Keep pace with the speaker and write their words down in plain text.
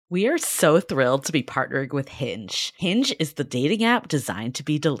We are so thrilled to be partnering with Hinge. Hinge is the dating app designed to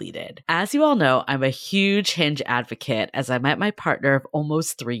be deleted. As you all know, I'm a huge Hinge advocate as I met my partner of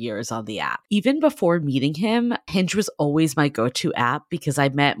almost 3 years on the app. Even before meeting him, Hinge was always my go-to app because I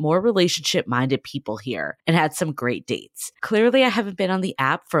met more relationship-minded people here and had some great dates. Clearly, I haven't been on the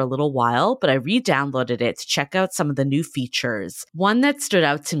app for a little while, but I re-downloaded it to check out some of the new features. One that stood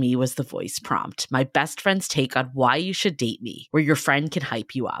out to me was the voice prompt, my best friend's take on why you should date me, where your friend can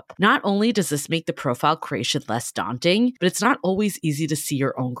hype you up. Not only does this make the profile creation less daunting, but it's not always easy to see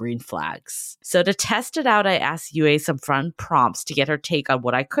your own green flags. So to test it out, I asked Yue some fun prompts to get her take on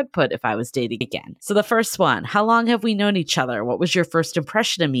what I could put if I was dating again. So the first one, how long have we known each other? What was your first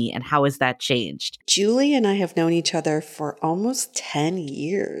impression of me and how has that changed? Julie and I have known each other for almost 10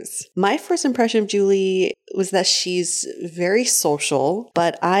 years. My first impression of Julie was that she's very social,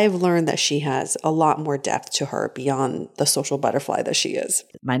 but I've learned that she has a lot more depth to her beyond the social butterfly that she is.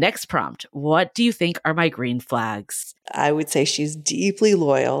 My next prompt, what do you think are my green flags? I would say she's deeply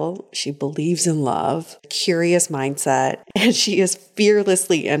loyal. She believes in love, curious mindset, and she is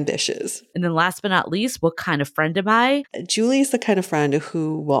fearlessly ambitious. And then last but not least, what kind of friend am I? Julie is the kind of friend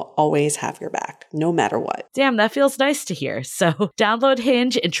who will always have your back, no matter what. Damn, that feels nice to hear. So download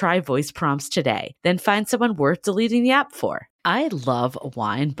Hinge and try voice prompts today. Then find someone worth deleting the app for. I love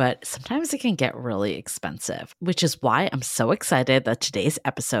wine, but sometimes it can get really expensive, which is why I'm so excited that today's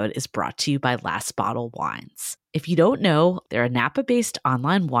episode is brought to you by Last Bottle Wines. If you don't know, they're a Napa-based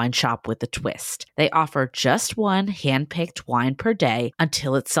online wine shop with a twist. They offer just one hand-picked wine per day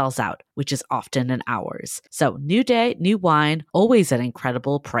until it sells out, which is often in hours. So new day, new wine, always at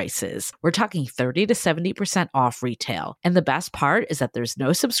incredible prices. We're talking 30 to 70% off retail. And the best part is that there's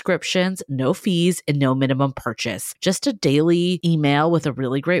no subscriptions, no fees, and no minimum purchase. Just a daily email with a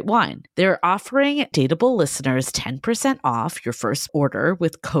really great wine. They're offering Dateable listeners 10% off your first order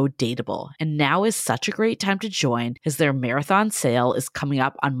with code Dateable. And now is such a great time to join as their marathon sale is coming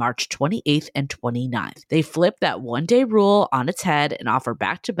up on March 28th and 29th. They flip that one-day rule on its head and offer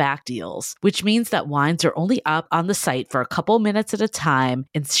back-to-back deals, which means that wines are only up on the site for a couple minutes at a time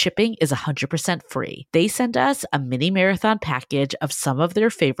and shipping is 100% free. They sent us a mini marathon package of some of their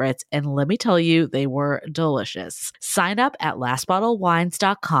favorites, and let me tell you, they were delicious. Sign up at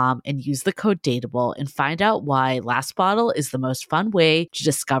lastbottlewines.com and use the code Dateable and find out why Last Bottle is the most fun way to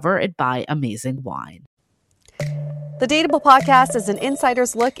discover and buy amazing wine. The Dateable podcast is an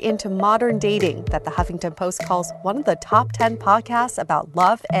insider's look into modern dating that the Huffington Post calls one of the top 10 podcasts about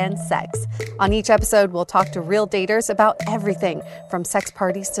love and sex. On each episode, we'll talk to real daters about everything from sex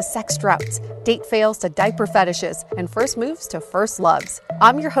parties to sex droughts, date fails to diaper fetishes, and first moves to first loves.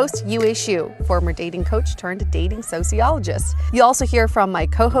 I'm your host, Yue Xu, former dating coach turned dating sociologist. You'll also hear from my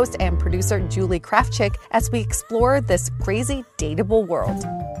co-host and producer, Julie Krafchick, as we explore this crazy dateable world.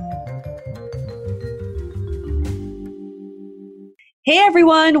 Hey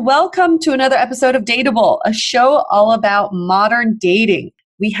everyone, welcome to another episode of Dateable, a show all about modern dating.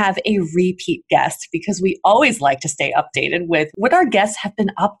 We have a repeat guest because we always like to stay updated with what our guests have been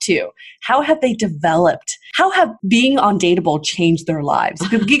up to. How have they developed? How have being on Dateable changed their lives?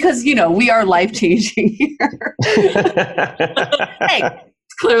 Because, you know, we are life-changing here. Hey,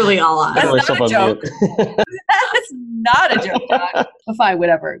 clearly all on. That's not a joke. That's not a joke, Josh. But fine,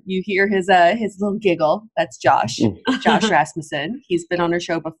 whatever. You hear his little giggle. That's Josh. Josh Rasmussen. He's been on our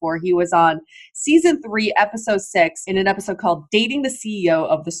show before. He was on season 3, episode 6, in an episode called Dating the CEO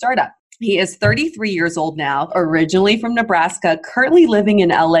of the Startup. He is 33 years old now, originally from Nebraska, currently living in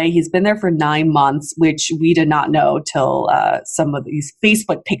LA. He's been there for 9 months, which we did not know till some of these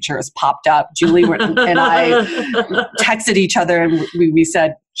Facebook pictures popped up. Julie and I texted each other and we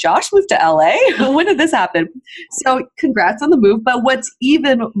said, Josh moved to LA? When did this happen? So congrats on the move. But what's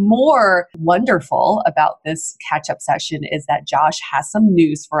even more wonderful about this catch-up session is that Josh has some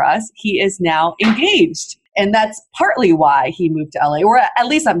news for us. He is now engaged. And that's partly why he moved to LA, or at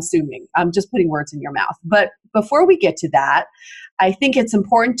least I'm assuming. I'm just putting words in your mouth. But before we get to that, I think it's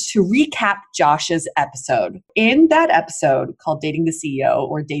important to recap Josh's episode. In that episode called Dating the CEO,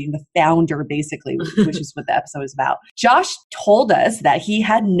 or Dating the Founder, basically, which is what the episode is about, Josh told us that he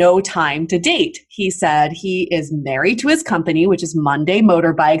had no time to date. He said he is married to his company, which is Monday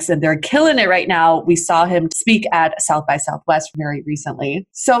Motorbikes, and they're killing it right now. We saw him speak at South by Southwest very recently.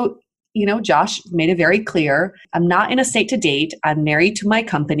 So, you know, Josh made it very clear, I'm not in a state to date. I'm married to my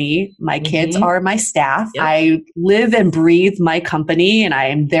company. My kids are my staff. Yep. I live and breathe my company and I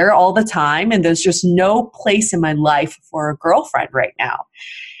am there all the time. And there's just no place in my life for a girlfriend right now.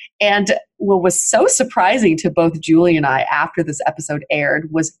 And what was so surprising to both Julie and I after this episode aired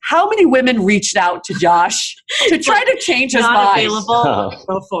was how many women reached out to Josh to try to change his Not mind. available.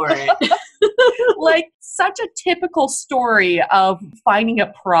 Go for it. Like such a typical story of finding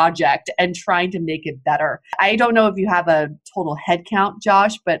a project and trying to make it better. I don't know if you have a total head count,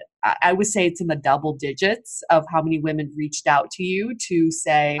 Josh, but I would say it's in the double digits of how many women reached out to you to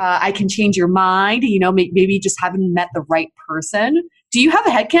say, I can change your mind. You know, maybe just haven't met the right person. Do you have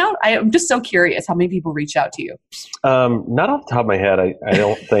a head count? I'm just so curious how many people reached out to you. Not off the top of my head. I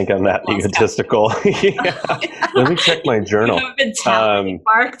don't think I'm that egotistical. Yeah. Let me check my journal. You have been talent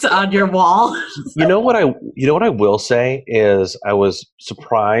marked on your wall. You know what I will say is I was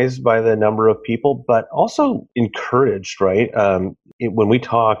surprised by the number of people, but also encouraged, right? When we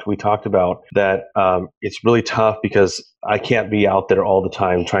talked about that it's really tough because I can't be out there all the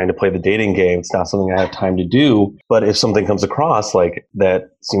time trying to play the dating game. It's not something I have time to do. But if something comes across like that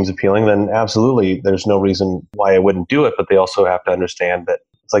seems appealing, then absolutely, there's no reason why I wouldn't do it. But they also have to understand that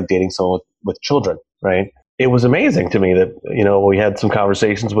it's like dating someone with children, right? It was amazing to me that, you know, we had some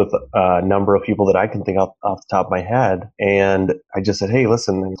conversations with a number of people that I can think off the top of my head. And I just said, hey,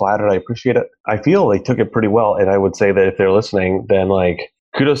 listen, I'm flattered. I appreciate it. I feel they took it pretty well. And I would say that if they're listening, then like,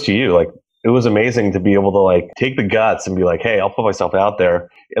 kudos to you. Like, it was amazing to be able to like take the guts and be like, hey, I'll put myself out there,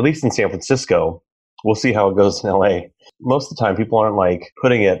 at least in San Francisco. We'll see how it goes in LA. Most of the time, people aren't like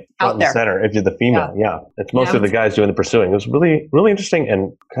putting it front and center if you're the female. Yeah. It's mostly the guys doing the pursuing. It was really, really interesting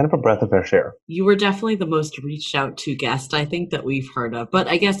and kind of a breath of fresh air. You were definitely the most reached out to guest, I think, that we've heard of. But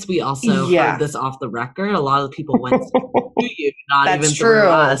I guess we also heard this off the record. A lot of people went to you, not That's even true. through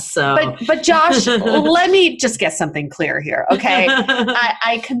us. So. But Josh, let me just get something clear here, okay?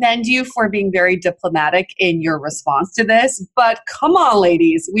 I commend you for being very diplomatic in your response to this. But come on,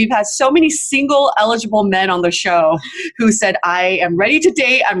 ladies. We've had so many single eligible men on the show who said, I am ready to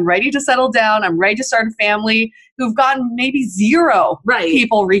date, I'm ready to settle down, I'm ready to start a family, who've gotten maybe zero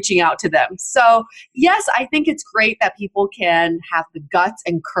people reaching out to them. So yes, I think it's great that people can have the guts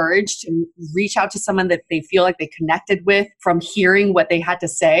and courage to reach out to someone that they feel like they connected with from hearing what they had to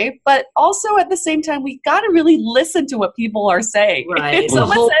say. But also at the same time, we got to really listen to what people are saying. Right. The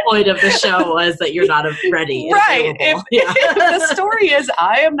whole point of the show was that you're not ready. Right. If the story is,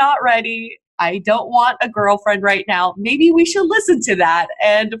 I am not ready, I don't want a girlfriend right now, maybe we should listen to that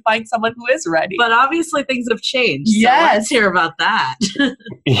and find someone who is ready. But obviously things have changed. Yes. So let's hear about that. So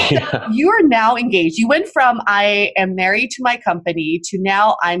you are now engaged. You went from I am married to my company to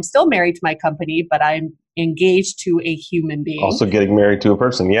now I'm still married to my company, but I'm engaged to a human being. Also getting married to a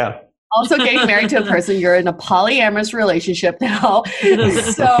person. Yeah. Also getting married to a person. You're in a polyamorous relationship now.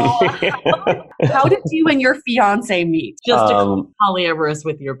 So how did you and your fiance meet? Just to polyamorous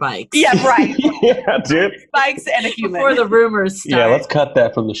with your bikes. Yeah, right. Yeah, dude. Bikes and a human. Before the rumors start. Yeah, let's cut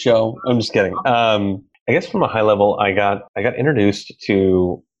that from the show. I'm just kidding. I guess from a high level, I got introduced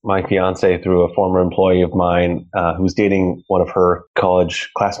to my fiance through a former employee of mine who was dating one of her college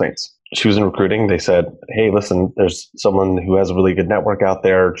classmates. She was in recruiting. They said, hey, listen, there's someone who has a really good network out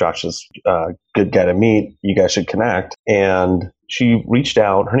there. Josh is a good guy to meet. You guys should connect. And she reached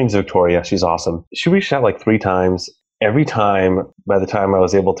out. Her name's Victoria. She's awesome. She reached out like 3 times. Every time, by the time I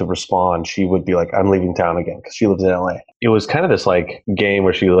was able to respond, she would be like, I'm leaving town again, because she lives in LA. It was kind of this like game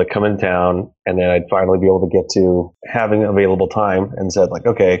where she would like come in town, and then I'd finally be able to get to having available time and said like,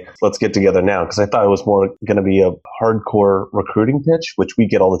 okay, let's get together now. Because I thought it was more going to be a hardcore recruiting pitch, which we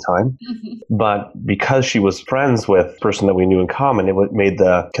get all the time. Mm-hmm. But because she was friends with a person that we knew in common, it made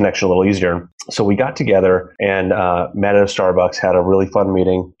the connection a little easier. So we got together and met at a Starbucks, had a really fun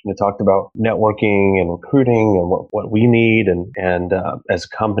meeting. We talked about networking and recruiting and what we need and as a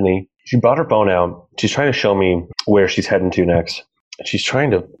company. She brought her phone out. She's trying to show me where she's heading to next. She's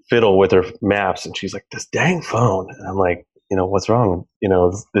trying to fiddle with her maps, and she's like, this dang phone. And I'm like, what's wrong?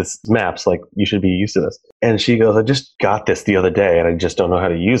 This maps, like, you should be used to this. And she goes, I just got this the other day and I just don't know how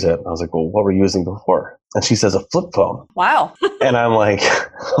to use it. And I was like, well, what were you using before? And she says, a flip phone. Wow. And I'm like,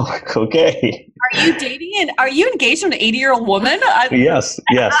 okay. Are you dating and are you engaged to an 80-year-old woman? Yes.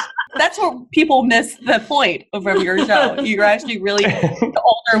 That's what people miss the point from your show. You're actually really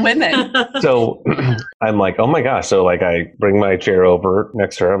older women. So I'm like, oh my gosh. So like I bring my chair over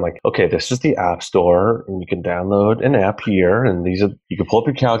next to her. I'm like, okay, this is the app store and you can download an app here. And you can pull up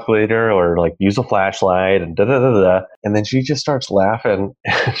your calculator or like use a flashlight and da-da-da-da. And then she just starts laughing.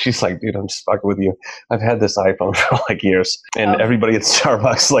 She's like, dude, I'm just fucking with you. I've had this iPhone for like years. And everybody at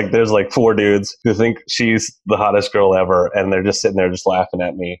Starbucks, like there's like 4 dudes who think she's the hottest girl ever. And they're just sitting there just laughing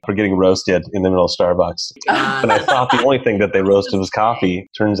at me for getting roasted in the middle of Starbucks. And I thought the only thing that they roasted was coffee.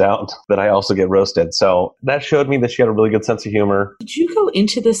 turns out that I also get roasted. So that showed me that she had a really good sense of humor. Did you go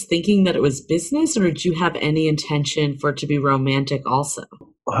into this thinking that it was business, or did you have any intention for it to be romantic also?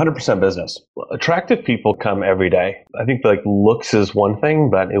 100% business. Attractive people come every day. I think like looks is one thing,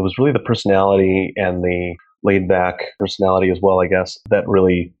 but it was really the personality and the laid back personality as well, I guess, that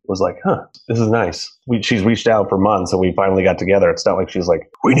really was like, this is nice. She's reached out for months and we finally got together. It's not like she's like,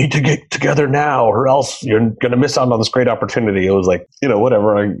 we need to get together now or else you're going to miss out on this great opportunity. It was like,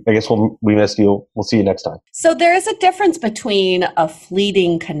 whatever. I guess we missed you. We'll see you next time. So there is a difference between a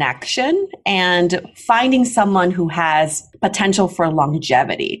fleeting connection and finding someone who has potential for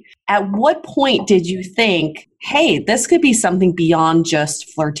longevity. At what point did you think, hey, this could be something beyond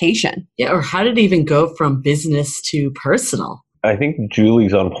just flirtation? Yeah, or how did it even go from business to personal? I think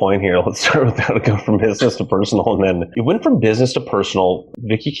Julie's on point here. Let's start with that. Go from business to personal. And then it went from business to personal.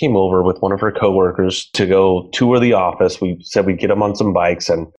 Vicky came over with one of her coworkers to go tour the office. We said we'd get them on some bikes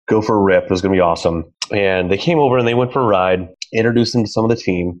and go for a rip. It was going to be awesome. And they came over and they went for a ride, introduced them to some of the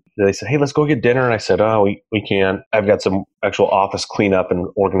team. They said, hey, let's go get dinner. And I said, we can't. I've got some actual office cleanup and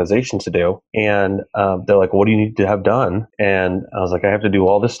organization to do. And they're like, what do you need to have done? And I was like, I have to do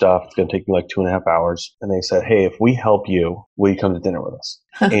all this stuff. It's going to take me like 2.5 hours. And they said, hey, if we help you, will you come to dinner with us?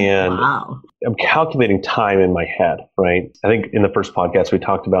 And wow. I'm calculating time in my head, right? I think in the first podcast, we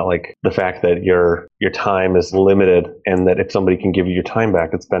talked about like the fact that your time is limited and that if somebody can give you your time back,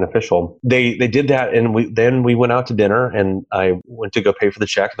 it's beneficial. They did that. And we went out to dinner and I went to go pay for the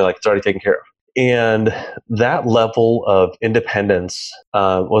check. And they're like, it's already taken care of. And that level of independence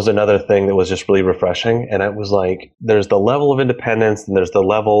was another thing that was just really refreshing. And it was like, there's the level of independence and there's the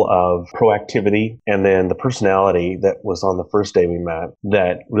level of proactivity and then the personality that was on the first day we met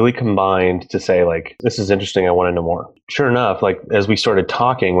that really combined to say like, this is interesting. I want to know more. Sure enough, like as we started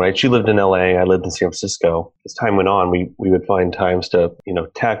talking, right, she lived in LA, I lived in San Francisco. As time went on, we would find times to,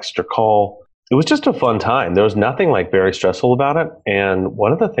 text or call. It was just a fun time. There was nothing like very stressful about it. And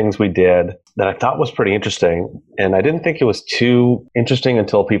one of the things we did that I thought was pretty interesting, and I didn't think it was too interesting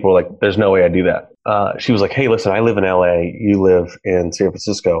until people were like, there's no way I do that. She was like, hey, listen, I live in LA. You live in San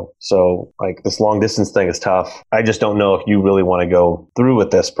Francisco. So like this long distance thing is tough. I just don't know if you really want to go through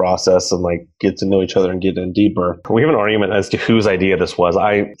with this process and like get to know each other and get in deeper. We have an argument as to whose idea this was.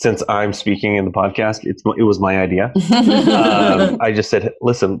 Since I'm speaking in the podcast, it was my idea. I just said,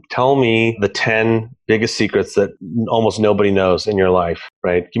 listen, tell me the 10 biggest secrets that almost nobody knows in your life,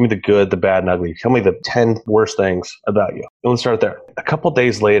 right? Give me the good, the bad, and ugly. Tell me the 10 worst things about you. And let's start there. A couple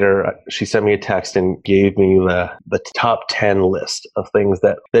days later, she sent me a text and gave me the top 10 list of things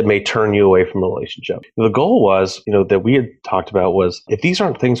that may turn you away from a relationship. The goal was, that we had talked about was, if these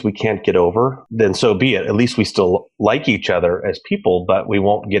aren't things we can't get over, then so be it. At least we still like each other as people, but we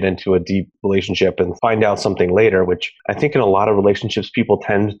won't get into a deep relationship and find out something later, which I think in a lot of relationships people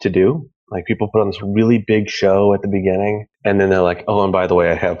tend to do. Like people put on this really big show at the beginning and then they're like, oh, and by the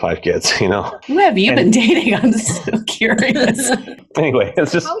way, I have 5 kids, Who have you been dating? I'm so curious. Anyway,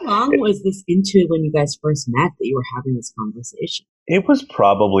 it's just... How long was this into when you guys first met that you were having this conversation? It was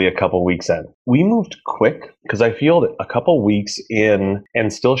probably a couple weeks in. We moved quick because I feel that a couple weeks in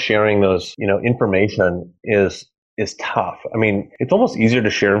and still sharing those, information is tough. I mean, it's almost easier to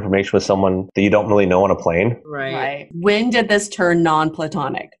share information with someone that you don't really know on a plane. Right. When did this turn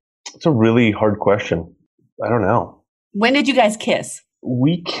non-platonic? It's a really hard question. I don't know. When did you guys kiss?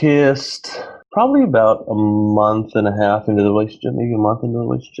 We kissed probably about a month and a half into the relationship, maybe a month into the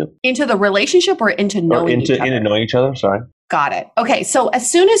relationship. Into the relationship or into knowing each other? Into knowing each other, sorry. Got it. Okay. So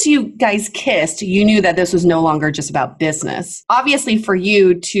as soon as you guys kissed, you knew that this was no longer just about business. Obviously, for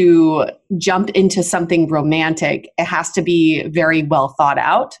you to jump into something romantic, it has to be very well thought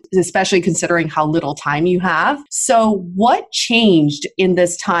out, especially considering how little time you have. So what changed in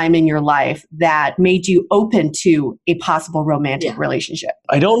this time in your life that made you open to a possible romantic relationship?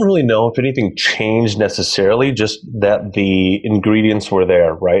 I don't really know if anything changed necessarily, just that the ingredients were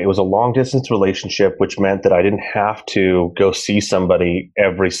there, right? It was a long distance relationship, which meant that I didn't have to go see somebody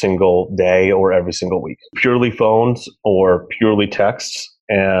every single day or every single week. Purely phones or purely texts.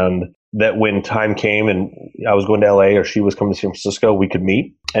 And that when time came and I was going to LA or she was coming to San Francisco, we could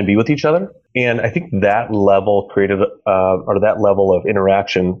meet and be with each other. And I think that level created, or that level of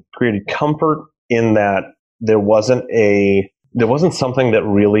interaction created comfort in that there wasn't something that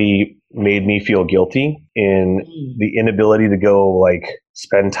really made me feel guilty in the inability to go like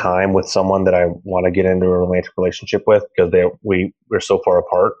spend time with someone that I want to get into a romantic relationship with because we're so far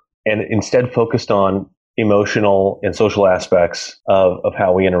apart, and instead focused on emotional and social aspects of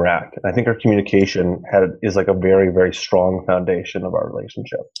how we interact. And I think our communication is like a very, very strong foundation of our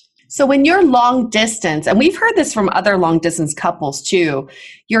relationship. So when you're long distance, and we've heard this from other long distance couples too,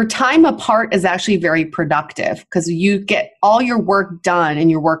 your time apart is actually very productive because you get all your work done and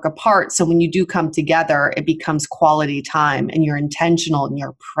your work apart. So when you do come together, it becomes quality time and you're intentional and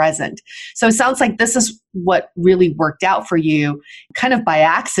you're present. So it sounds like this is what really worked out for you kind of by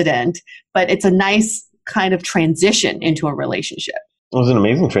accident, but it's a nice kind of transition into a relationship. It was an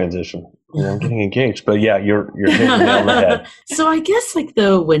amazing transition. I'm getting engaged, but yeah, you're hitting the nail on the head. So I guess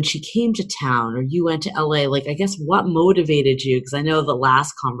though, when she came to town or you went to LA, I guess what motivated you? Because I know the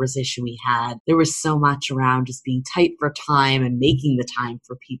last conversation we had, there was so much around just being tight for time and making the time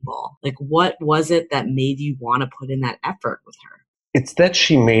for people. What was it that made you want to put in that effort with her? It's that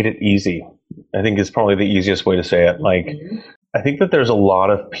she made it easy. I think is probably the easiest way to say it. I think that there's a lot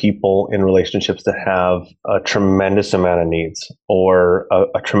of people in relationships that have a tremendous amount of needs or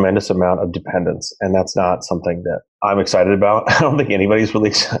a tremendous amount of dependence. And that's not something that I'm excited about. I don't think anybody's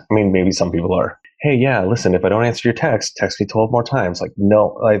really, maybe some people are. Hey, yeah, listen, if I don't answer your text me 12 more times.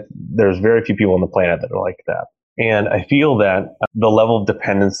 No, there's very few people on the planet that are like that. And I feel that the level of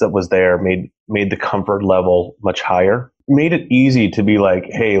dependence that was there made the comfort level much higher. Made it easy to be like,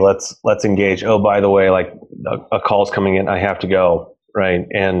 hey, let's engage. Oh, by the way, a call's coming in, I have to go, right?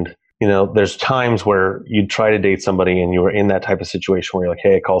 And there's times where you try to date somebody and you were in that type of situation where you're like,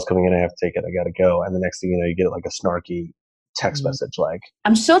 hey, a call's coming in, I have to take it, I got to go. And the next thing you know, you get a snarky text message.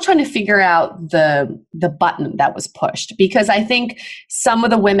 I'm still trying to figure out the button that was pushed, because I think some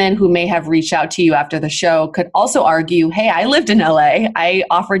of the women who may have reached out to you after the show could also argue, hey, I lived in LA. I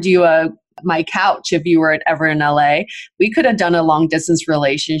offered you my couch if you were ever in LA. We could have done a long distance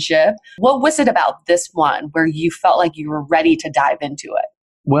relationship. What was it about this one where you felt like you were ready to dive into it?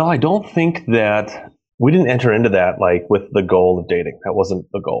 Well, I don't think that we didn't enter into that with the goal of dating. That wasn't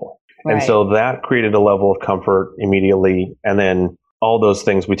the goal. Right. And so that created a level of comfort immediately. And then all those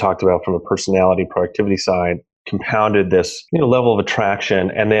things we talked about from a personality, productivity side compounded this level of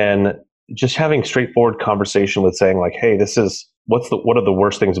attraction. And then just having straightforward conversation with saying hey, what are the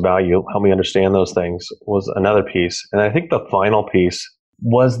worst things about you? Help me understand those things was another piece. And I think the final piece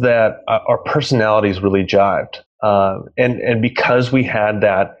was that our personalities really jived. And because we had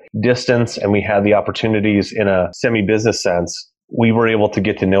that distance and we had the opportunities in a semi-business sense, we were able to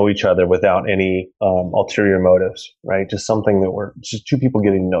get to know each other without any ulterior motives, right? Just something that we're just two people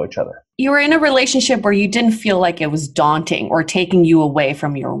getting to know each other. You were in a relationship where you didn't feel like it was daunting or taking you away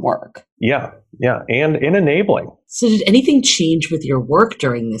from your work. Yeah. And enabling. So did anything change with your work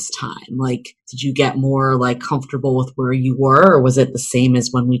during this time? Did you get more comfortable with where you were, or was it the same as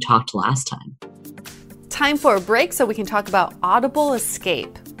when we talked last time? Time for a break so we can talk about Audible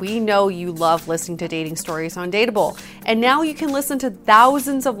Escape. We know you love listening to dating stories on Dateable, and now you can listen to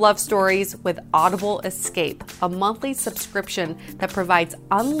thousands of love stories with Audible Escape, a monthly subscription that provides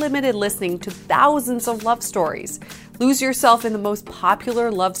unlimited listening to thousands of love stories. Lose yourself in the most popular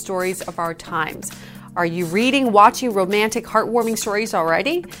love stories of our times. Are you reading, watching romantic, heartwarming stories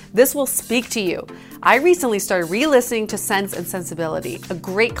already? This will speak to you. I recently started re-listening to Sense and Sensibility, a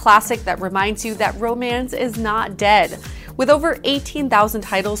great classic that reminds you that romance is not dead. With over 18,000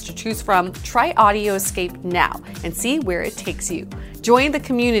 titles to choose from, try Audio Escape now and see where it takes you. Join the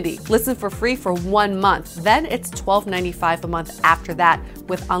community. Listen for free for 1 month. Then it's $12.95 a month after that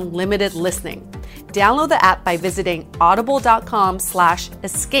with unlimited listening. Download the app by visiting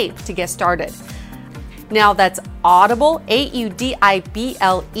audible.com/escape to get started. Now that's Audible,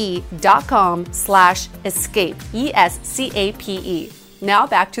 audible.com/escape, ESCAPE. Now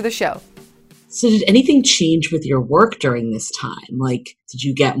back to the show. So did anything change with your work during this time? Did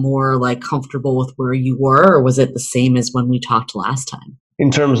you get more comfortable with where you were, or was it the same as when we talked last time?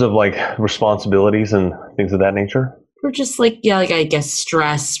 In terms of responsibilities and things of that nature? Or just I guess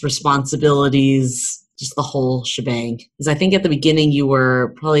stress, responsibilities, just the whole shebang. Because I think at the beginning you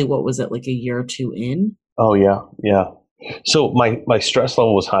were probably, what was it, a year or two in? Oh, yeah. So my stress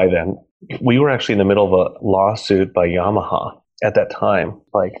level was high then. We were actually in the middle of a lawsuit by Yamaha at that time.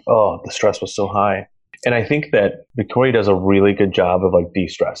 The stress was so high. And I think that Victoria does a really good job of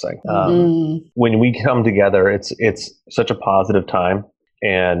de-stressing. When we come together, it's such a positive time.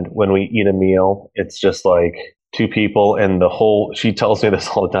 And when we eat a meal, it's just two people and she tells me this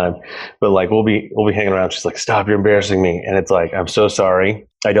all the time, but we'll be hanging around. She's like, stop, you're embarrassing me. And it's I'm so sorry.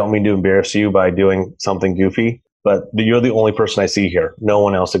 I don't mean to embarrass you by doing something goofy, but you're the only person I see here. No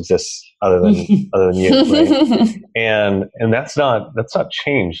one else exists other than you. Right? And that's not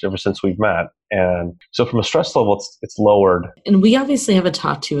changed ever since we've met. And so from a stress level, it's lowered. And we obviously haven't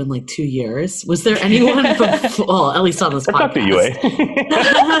talked to you in 2 years. Was there anyone well, at least on this podcast. Talk to you, at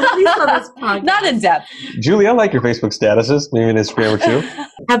least on this podcast. Not in depth. Julie, I like your Facebook statuses, maybe an Instagram or two.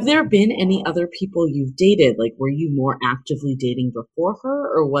 Have there been any other people you've dated? Like, were you more actively dating before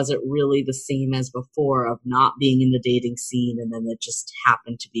her, or was it really the same as before of not being in the dating scene and then it just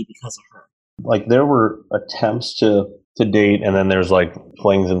happened to be because of her? Like there were attempts to date, and then there's like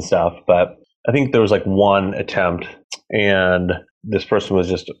flings and stuff. But I think there was like one attempt, and this person was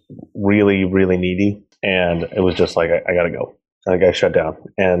just really, really needy, and it was just like I gotta go. Like I shut down,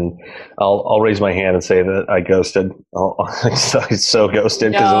 and I'll raise my hand and say that I ghosted. I so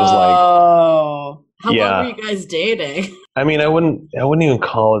ghosted because it was like, How long were you guys dating? I mean, I wouldn't even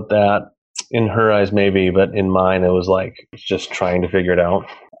call it that in her eyes, maybe, but in mine, it was like just trying to figure it out.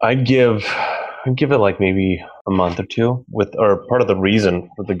 I'd give it like maybe a month or two or part of the reason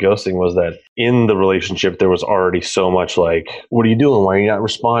for the ghosting was that in the relationship, there was already so much like, what are you doing? Why are you not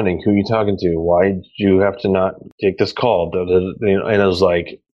responding? Who are you talking to? Why did you have to not take this call? And I was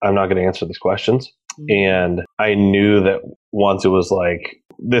like, I'm not going to answer these questions. And I knew that once it was like,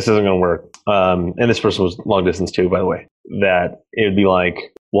 this isn't going to work. And this person was long distance too, by the way, that it would be like,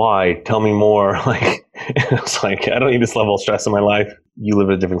 why? Tell me more. Like, it was like, I don't need this level of stress in my life. You live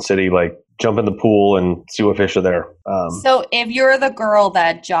in a different city, like jump in the pool and see what fish are there. So if you're the girl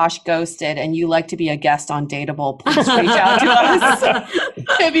that Josh ghosted and you like to be a guest on Dateable, please reach out to us.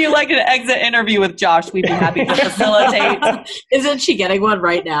 If you like an exit interview with Josh, we'd be happy to facilitate. Isn't she getting one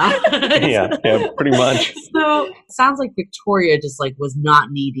right now? yeah, pretty much. So sounds like Victoria just like was not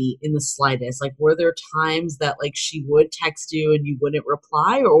needy in the slightest. Like, were there times that like she would text you and you wouldn't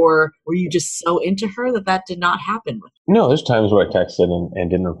reply, or were you just so into her that did not happen with her? No, there's times where I texted and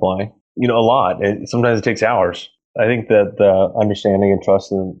didn't reply. You know, a lot. Sometimes it takes hours. I think that the understanding and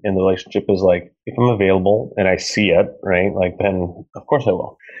trust in the relationship is like, if I'm available and I see it, right, like then of course I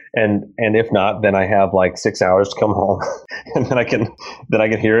will. And if not, then I have like 6 hours to come home and then I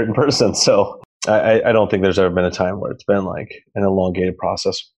can hear it in person. So I don't think there's ever been a time where it's been like an elongated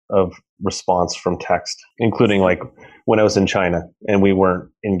process of response from text, including like when I was in China and we weren't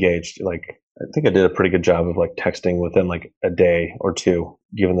engaged. Like, I think I did a pretty good job of like texting within like a day or two,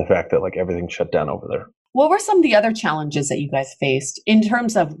 given the fact that like everything shut down over there. What were some of the other challenges that you guys faced in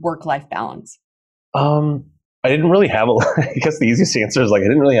terms of work-life balance? I didn't really have I guess the easiest answer is like, I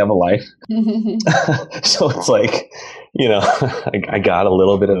didn't really have a life. So it's like, you know, I got a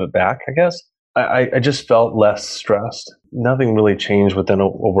little bit of it back, I guess. I just felt less stressed. Nothing really changed within a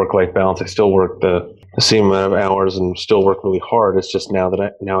work-life balance. I still work the same amount of hours and still work really hard. It's just now that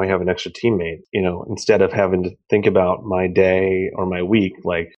I have an extra teammate, you know, instead of having to think about my day or my week,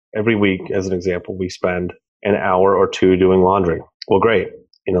 like every week, as an example, we spend an hour or two doing laundry. Well, great.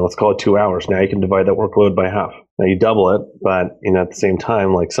 You know, let's call it 2 hours. Now you can divide that workload by half. Now you double it, but you know, at the same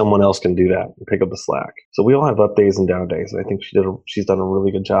time, like someone else can do that and pick up the slack. So we all have up days and down days. And I think she's done a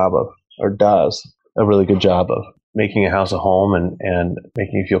really good job does a really good job of making a house a home and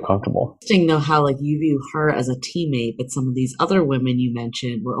making you feel comfortable. Interesting though how like you view her as a teammate, but some of these other women you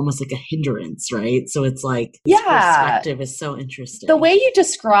mentioned were almost like a hindrance, right? So it's like this perspective is so interesting. The way you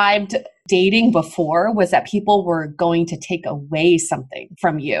described dating before was that people were going to take away something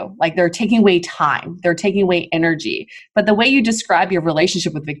from you. Like they're taking away time, they're taking away energy. But the way you describe your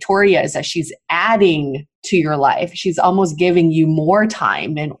relationship with Victoria is that she's adding to your life. She's almost giving you more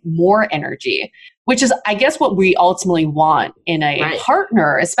time and more energy, which is, I guess, what we ultimately want in a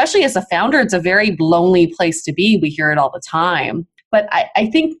partner, especially as a founder. It's a very lonely place to be. We hear it all the time. But I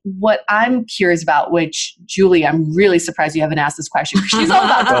think what I'm curious about, which Julie, I'm really surprised you haven't asked this question. She's all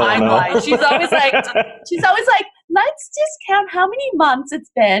about timeline. No. She's always like, let's just count how many months it's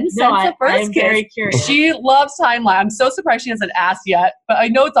been since the first kiss. Very curious. She loves timeline. I'm so surprised she hasn't asked yet, but I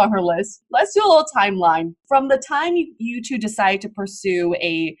know it's on her list. Let's do a little timeline. From the time you two decide to pursue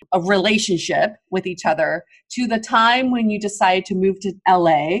a relationship with each other to the time when you decide to move to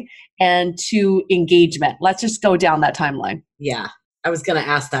LA and to engagement. Let's just go down that timeline. Yeah. I was going to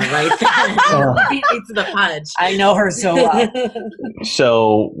ask that right then. Beat me to the punch. I know her so well.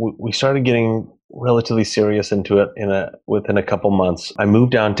 So we started getting relatively serious into it within a couple months. I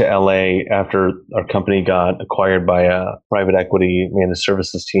moved down to LA after our company got acquired by a private equity managed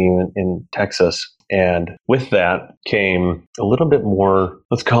services team in Texas. And with that came a little bit more,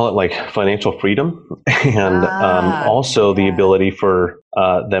 let's call it like financial freedom. And also the ability for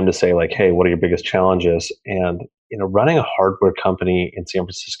them to say like, hey, what are your biggest challenges? And you know, running a hardware company in San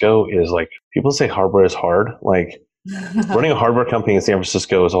Francisco is like, people say hardware is hard. Like running a hardware company in San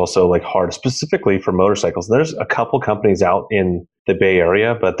Francisco is also like hard, specifically for motorcycles. There's a couple companies out in the Bay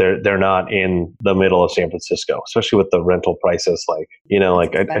Area, but they're not in the middle of San Francisco, especially with the rental prices. Like, you know,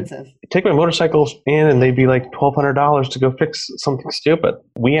 like I take my motorcycles in and they'd be like $1,200 to go fix something stupid.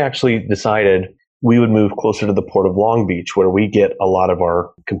 We actually decided we would move closer to the Port of Long Beach, where we get a lot of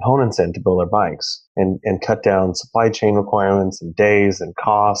our components in to build our bikes, and cut down supply chain requirements and days and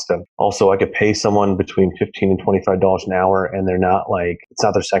cost. And also I could pay someone between $15 and $25 an hour, and they're not like, it's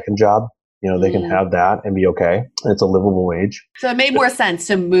not their second job. They can have that and be okay. And it's a livable wage. So it made more sense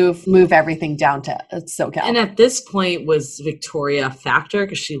to move everything down to SoCal. And at this point, was Victoria a factor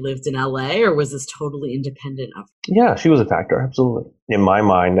because she lived in LA, or was this totally independent of her? Yeah, she was a factor. Absolutely. In my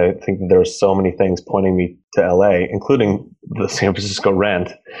mind, I think that there are so many things pointing me to LA, including the San Francisco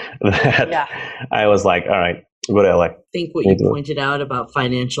rent, that I was like, all right, go to LA. I think what you pointed out about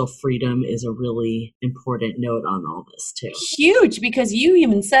financial freedom is a really important note on all this too. Huge, because you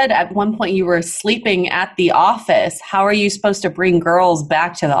even said at one point you were sleeping at the office. How are you supposed to bring girls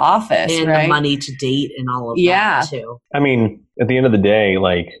back to the office? And right? the money to date and all of that too. I mean, at the end of the day,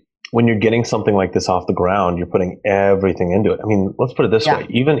 like when you're getting something like this off the ground, you're putting everything into it. I mean, let's put it this way.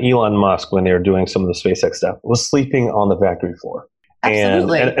 Even Elon Musk, when they were doing some of the SpaceX stuff, was sleeping on the factory floor.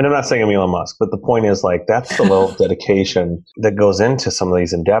 Absolutely. And I'm not saying I'm Elon Musk, but the point is, like, that's the level of dedication that goes into some of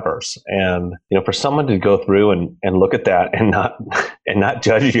these endeavors. And, for someone to go through and look at that and not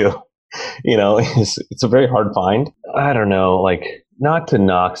judge you, it's a very hard find. I don't know, like, not to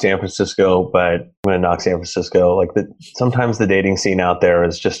knock San Francisco, but I'm going to knock San Francisco. Like, sometimes the dating scene out there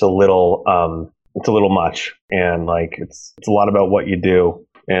is just a little, it's a little much. And like, it's a lot about what you do,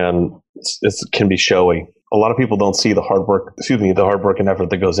 and it can be showy. A lot of people don't see the hard work and effort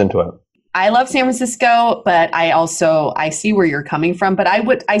that goes into it. I love San Francisco, but I see where you're coming from. But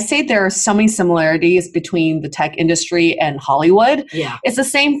I say there are so many similarities between the tech industry and Hollywood. Yeah. It's the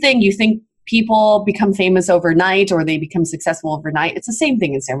same thing. You think people become famous overnight or they become successful overnight. It's the same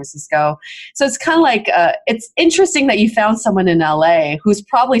thing in San Francisco. So it's kind of like, it's interesting that you found someone in LA who's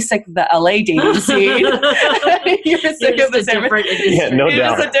probably sick of the LA dating scene. You're sick of the San Francisco. Yeah, no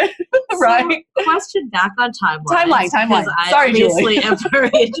doubt. Right. So, question back on timeline. Timeline. Sorry, Julie. I'm very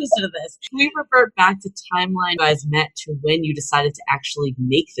interested in this. Can we revert back to timeline you guys met to when you decided to actually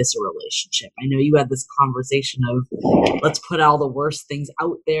make this a relationship? I know you had this conversation of let's put all the worst things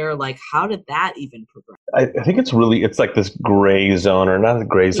out there. Like, how did that even progress? I think it's like this gray zone, or not a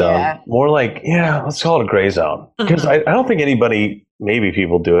gray zone, more like, let's call it a gray zone. Because I don't think anybody, maybe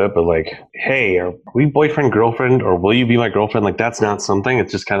people do it, but like, hey, are we boyfriend, girlfriend, or will you be my girlfriend? Like, that's not something.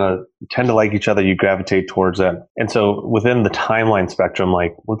 It's just kind of, you tend to like each other, you gravitate towards it. And so within the timeline spectrum,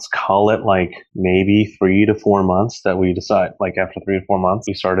 like, let's call it like maybe 3 to 4 months that we decide, like after 3 to 4 months,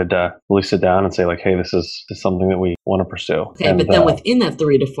 we started to really sit down and say like, hey, this is something that we want to pursue. Okay, but then within that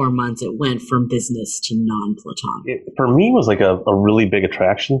 3 to 4 months, it went from business to non-platonic. For me, it was like a really big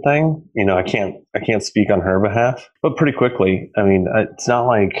attraction thing. I can't speak on her behalf, but pretty quickly, I mean, it's not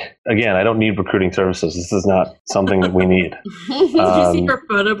like, again, I don't need recruiting services. This is not something that we need. Did you see her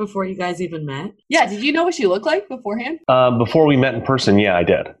photo before you guys even met? Yeah. Did you know what she looked like beforehand? Before we met in person, yeah, I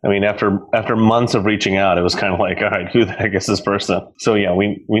did. I mean, after months of reaching out, it was kind of like, all right, who the heck is this person? So yeah,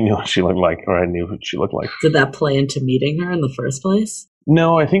 we knew what she looked like, or I knew what she looked like. Did that play into meeting her in the first place?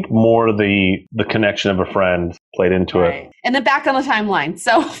 No, I think more the connection of a friend played into it. And then back on the timeline.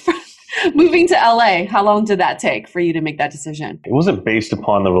 So moving to LA, how long did that take for you to make that decision? It wasn't based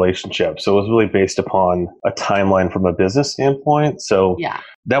upon the relationship. So it was really based upon a timeline from a business standpoint. So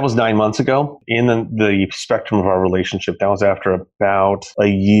that was 9 months ago. In the spectrum of our relationship, that was after about a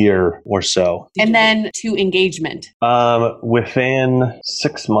year or so. And then to engagement? Within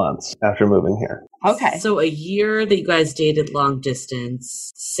 6 months after moving here. Okay. So a year that you guys dated long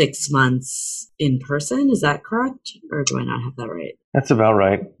distance, 6 months in person. Is that correct? Or do I not have that right? That's about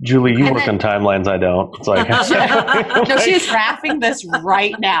right. Julie, you work on timelines. I don't. It's like, no, she is drafting this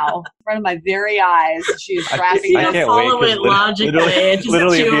right now in front of my very eyes. She is drafting I this. can't follow wait, it logically.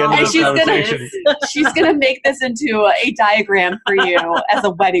 Literally at the end of the conversation. She's gonna make this into a diagram for you as a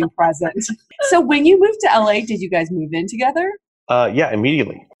wedding present. So when you moved to LA, did you guys move in together? Yeah,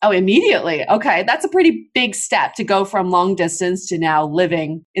 immediately. Oh, immediately. Okay. That's a pretty big step to go from long distance to now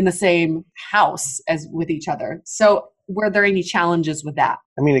living in the same house as with each other. So were there any challenges with that?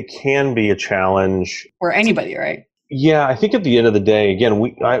 I mean, it can be a challenge. For anybody, right? Yeah, I think at the end of the day, again,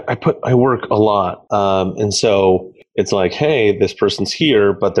 I work a lot. And so it's like, hey, this person's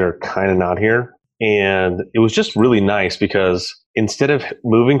here, but they're kind of not here. And it was just really nice because instead of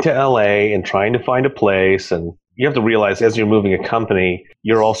moving to LA and trying to find a place, and you have to realize as you're moving a company,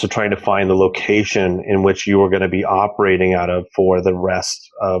 you're also trying to find the location in which you are going to be operating out of for the rest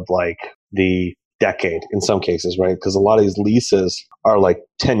of like the decade in some cases, right? Because a lot of these leases are like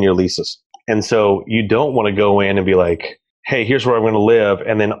 10-year leases. And so you don't want to go in and be like, hey, here's where I'm going to live.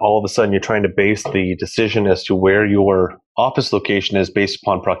 And then all of a sudden you're trying to base the decision as to where your office location is based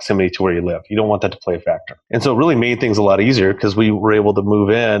upon proximity to where you live. You don't want that to play a factor. And so it really made things a lot easier because we were able to move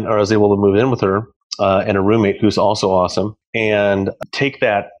in, or I was able to move in with her and a roommate who's also awesome, and take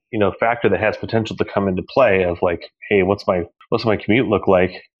that, factor that has potential to come into play of like, hey, what's my commute look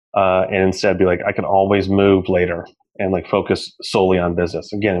like? And instead be like, I can always move later and like focus solely on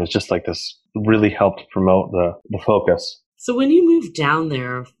business. Again, it was just like this really helped promote the focus. So when you moved down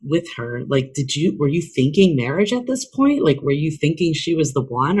there with her, like, were you thinking marriage at this point? Like, were you thinking she was the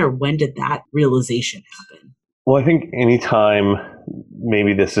one, or when did that realization happen? Well, I think anytime,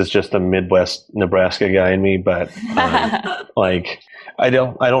 maybe this is just a Midwest Nebraska guy in me, but like I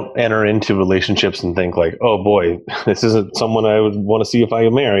don't enter into relationships and think like, oh boy, this isn't someone I would want to see if I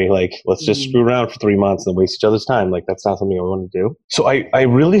marry. Like, let's just screw around for 3 months and waste each other's time. Like, that's not something I want to do. So I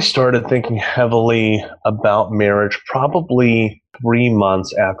really started thinking heavily about marriage probably 3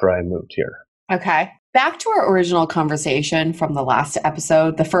 months after I moved here. Okay. Back to our original conversation from the last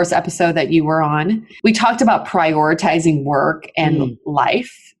episode, the first episode that you were on, we talked about prioritizing work and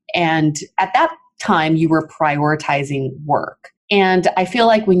life. And at that time, you were prioritizing work. And I feel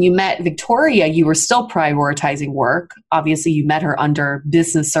like when you met Victoria, you were still prioritizing work. Obviously, you met her under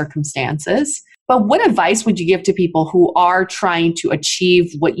business circumstances. But what advice would you give to people who are trying to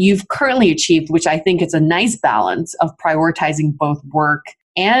achieve what you've currently achieved, which I think is a nice balance of prioritizing both work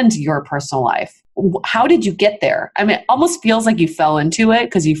and your personal life? How did you get there? I mean, it almost feels like you fell into it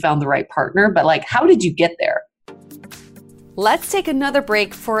because you found the right partner, but like, how did you get there? Let's take another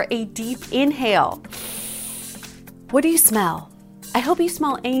break for a deep inhale. What do you smell? I hope you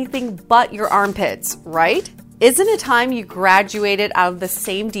smell anything but your armpits, right? Isn't it time you graduated out of the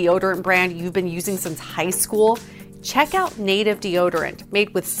same deodorant brand you've been using since high school? Check out Native Deodorant,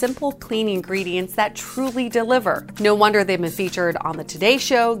 made with simple, clean ingredients that truly deliver. No wonder they've been featured on The Today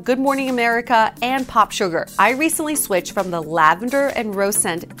Show, Good Morning America, and Pop Sugar. I recently switched from the lavender and rose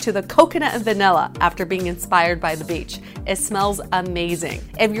scent to the coconut and vanilla after being inspired by the beach. It smells amazing.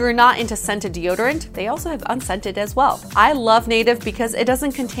 If you're not into scented deodorant, they also have unscented as well. I love Native because it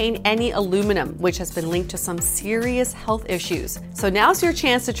doesn't contain any aluminum, which has been linked to some serious health issues. So now's your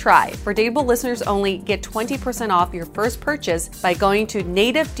chance to try. For Dateable listeners only, get 20% off your first purchase by going to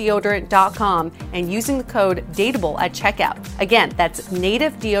nativedeodorant.com and using the code DATEABLE at checkout. Again, that's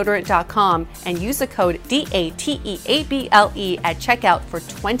nativedeodorant.com and use the code DATEABLE at checkout for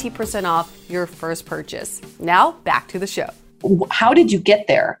 20% off your first purchase. Now, back to the show. How did you get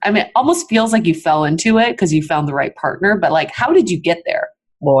there? I mean, it almost feels like you fell into it because you found the right partner, but like, how did you get there?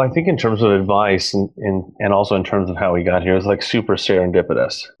 Well, I think in terms of advice and also in terms of how we got here, it's like super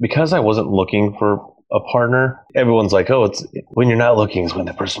serendipitous. Because I wasn't looking for a partner, everyone's like, oh, it's when you're not looking is when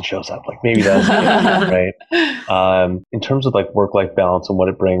the person shows up. Like, maybe that's right. In terms of like work-life balance and what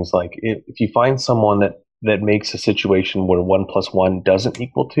it brings, like if you find someone that makes a situation where 1 + 1 doesn't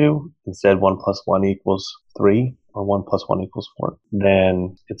equal 2, instead 1 + 1 = 3 or 1 + 1 = 4,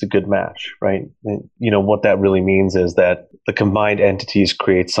 then it's a good match, right? And, what that really means is that the combined entities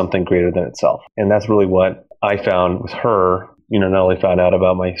create something greater than itself. And that's really what I found with her. Not only found out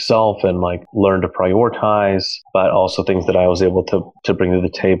about myself and like learned to prioritize, but also things that I was able to bring to the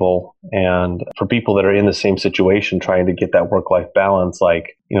table. And for people that are in the same situation, trying to get that work-life balance,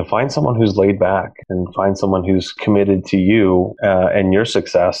 like, find someone who's laid back and find someone who's committed to you and your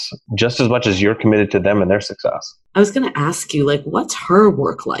success just as much as you're committed to them and their success. I was going to ask you, like, what's her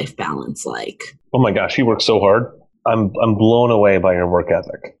work-life balance like? Oh my gosh, she works so hard. I'm blown away by her work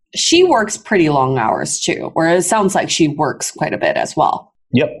ethic. She works pretty long hours too, where it sounds like she works quite a bit as well.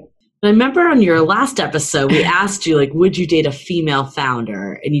 Yep. I remember on your last episode, we asked you, like, would you date a female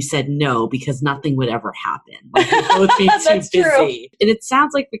founder? And you said no, because nothing would ever happen. Like, you'd both be too busy. True. And it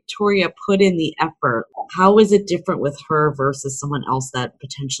sounds like Victoria put in the effort. How is it different with her versus someone else that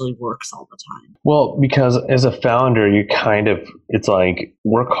potentially works all the time? Well, because as a founder, it's like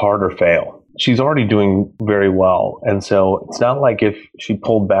work hard or fail. She's already doing very well. And so it's not like if she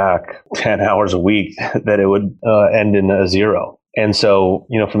pulled back 10 hours a week that it would end in a 0. And so,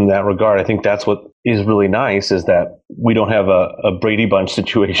 from that regard, I think that's what is really nice is that we don't have a Brady Bunch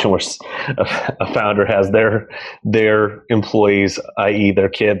situation where a founder has their employees, i.e. their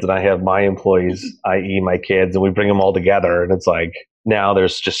kids, and I have my employees, i.e. my kids, and we bring them all together. And it's like, now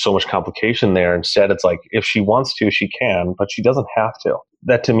there's just so much complication there. Instead, it's like, if she wants to, she can, but she doesn't have to.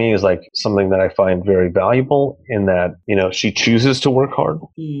 That to me is like something that I find very valuable in that, she chooses to work hard.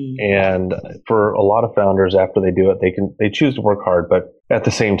 And for a lot of founders, after they do it, they choose to work hard. But at the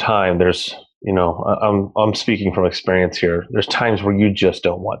same time, there's I'm speaking from experience here. There's times where you just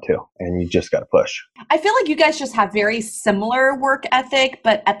don't want to, and you just got to push. I feel like you guys just have very similar work ethic,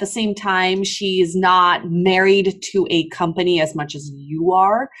 but at the same time, she's not married to a company as much as you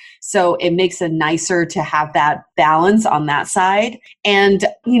are. So it makes it nicer to have that balance on that side. And,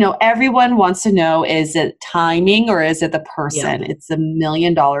 everyone wants to know, is it timing or is it the person? Yeah. It's $1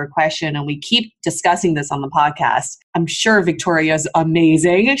 million question. And we keep discussing this on the podcast. I'm sure Victoria's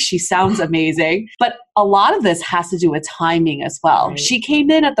amazing. She sounds amazing. But a lot of this has to do with timing as well. Right. She came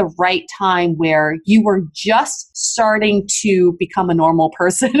in at the right time where you were just starting to become a normal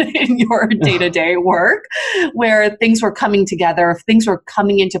person in your day-to-day work, where things were coming together, things were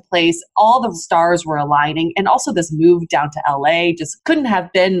coming into place, all the stars were aligning. And also this move down to LA just couldn't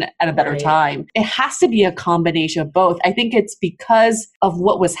have been at a better time. It has to be a combination of both. I think it's because of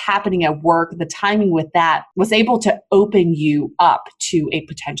what was happening at work, the timing with that was able to open you up to a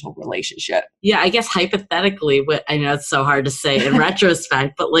potential relationship. Yeah, I guess hypothetically, I know it's so hard to say in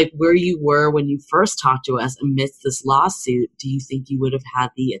retrospect, but like where you were when you first talked to us amidst this lawsuit, do you think you would have had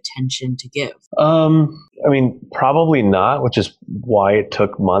the attention to give? Probably not, which is why it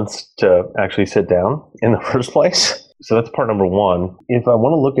took months to actually sit down in the first place. So that's part number one. If I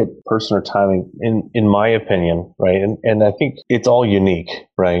want to look at person or timing, in my opinion, right, and I think it's all unique,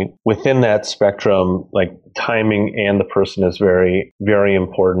 right? Within that spectrum, like timing and the person is very, very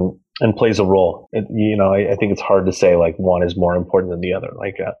important and plays a role. I think it's hard to say like one is more important than the other.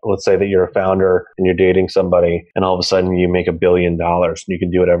 Like let's say that you're a founder and you're dating somebody and all of a sudden you make $1 billion and you can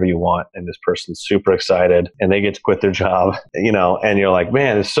do whatever you want. And this person's super excited and they get to quit their job, and you're like,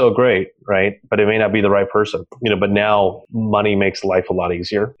 man, it's so great. Right. But it may not be the right person, but now money makes life a lot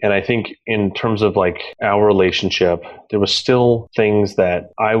easier. And I think in terms of like our relationship, there was still things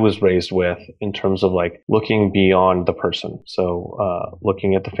that I was raised with in terms of like looking beyond the person. So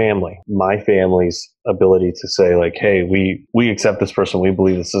looking at the family, my family's ability to say like, hey, we accept this person. We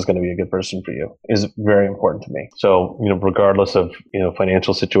believe this is going to be a good person for you is very important to me. So, regardless of,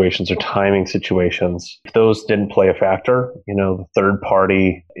 financial situations or timing situations, if those didn't play a factor, the third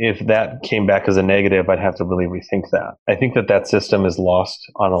party, if that came back as a negative, I'd have to really rethink that. I think that system is lost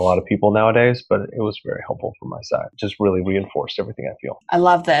on a lot of people nowadays, but it was very helpful from my side. It just really reinforced everything I feel. I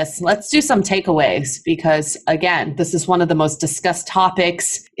love this. Let's do some takeaways because again, this is one of the most discussed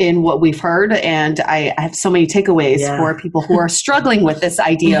topics in what we've heard. And I have so many takeaways for people who are struggling with this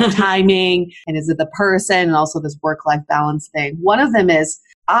idea of timing and is it the person and also this work-life balance thing. One of them is,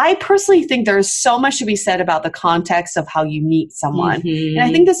 I personally think there's so much to be said about the context of how you meet someone. Mm-hmm. And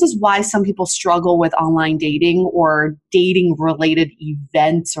I think this is why some people struggle with online dating or dating related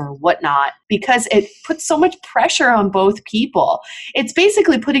events or whatnot, because it puts so much pressure on both people. It's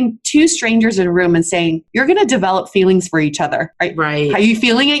basically putting two strangers in a room and saying, you're going to develop feelings for each other. Right. Are you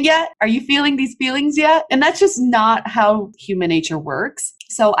feeling it yet? Are you feeling these feelings yet? And that's just not how human nature works.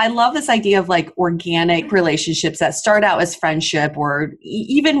 So I love this idea of like organic relationships that start out as friendship, or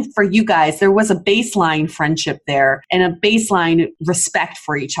even for you guys, there was a baseline friendship there and a baseline respect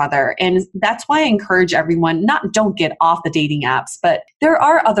for each other. And that's why I encourage everyone, don't get off the dating apps, but there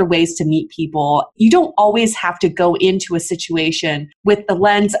are other ways to meet people. You don't always have to go into a situation with the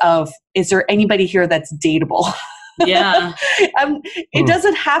lens of, is there anybody here that's dateable? Yeah. It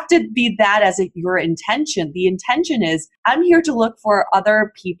doesn't have to be that as your intention. The intention is, I'm here to look for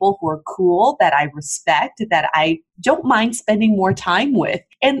other people who are cool, that I respect, that I don't mind spending more time with.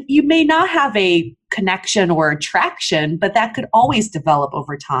 And you may not have a connection or attraction, but that could always develop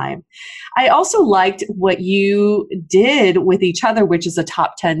over time. I also liked what you did with each other, which is a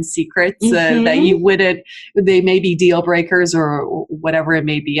top 10 secrets that you wouldn't, they may be deal breakers or whatever it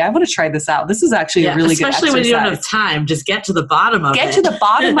may be. I want to try this out. This is actually a really good exercise. Especially when you don't have time, just get to the bottom of it. Get to the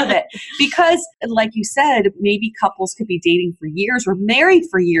bottom of it. Because like you said, maybe couples could be dating for years or married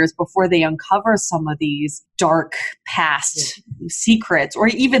for years before they uncover some of these dark past secrets, or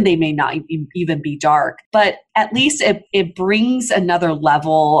even they may not even be dark, but at least it brings another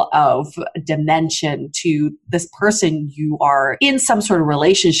level of dimension to this person you are in some sort of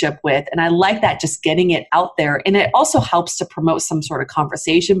relationship with. And I like that, just getting it out there. And it also helps to promote some sort of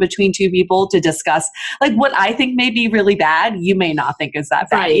conversation between two people to discuss, like, what I think may be really bad, you may not think is that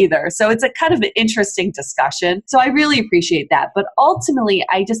bad either. So it's a kind of an interesting discussion. So I really appreciate that. But ultimately,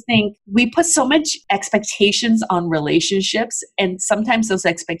 I just think we put so much expectations on relationships, and sometimes those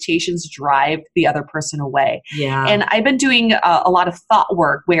expectations drive the other person away. Yeah. And I've been doing a lot of thought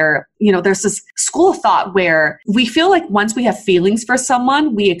work where, there's this school of thought where we feel like once we have feelings for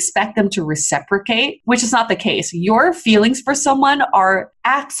someone, we expect them to reciprocate, which is not the case. Your feelings for someone are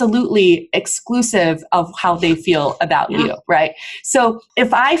absolutely exclusive of how they feel about you, right? So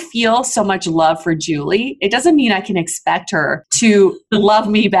if I feel so much love for Julie, it doesn't mean I can expect her to love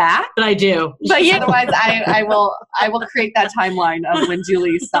me back. But I do. But otherwise, I will create that timeline of when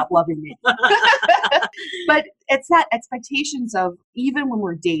Julie stopped loving me. But it's that expectations of, even when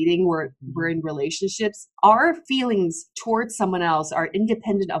we're dating, we're in relationships, our feelings towards someone else are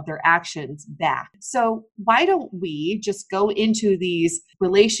independent of their actions back. So why don't we just go into these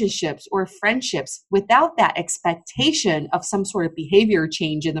relationships or friendships without that expectation of some sort of behavior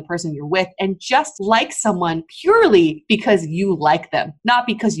change in the person you're with, and just like someone purely because you like them, not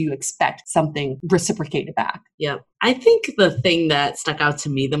because you expect something reciprocated back. Yep. I think the thing that stuck out to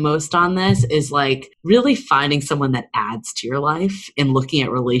me the most on this is like really finding someone that adds to your life and looking at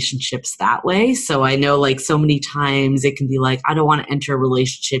relationships that way. So I know like so many times it can be like, I don't want to enter a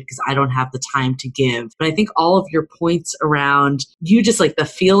relationship because I don't have the time to give. But I think all of your points around you, just like the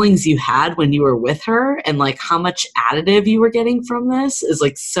feelings you had when you were with her and like how much additive you were getting from this is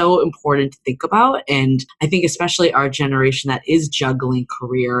like so important to think about. And I think especially our generation that is juggling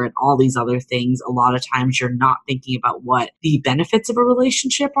career and all these other things, a lot of times you're not thinking about what the benefits of a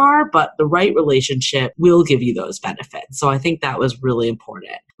relationship are, but the right relationship will give you those benefits. So I think that was really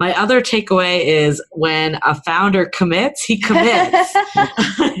important. My other takeaway is when a founder commits, he commits.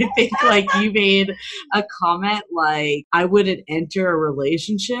 I think like you made a comment like, I wouldn't enter a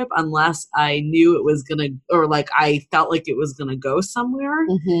relationship unless I knew it was going to, or like I felt like it was going to go somewhere.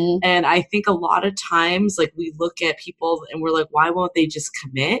 Mm-hmm. And I think a lot of times like we look at people and we're like, why won't they just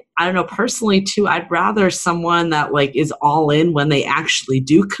commit? I don't know, personally too, I'd rather someone that like is all in when they actually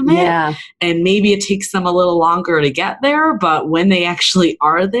do commit. Yeah. And maybe it takes them a little longer to get there, but when they actually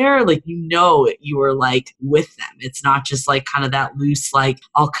are there, like, you are like with them. It's not just like kind of that loose, like,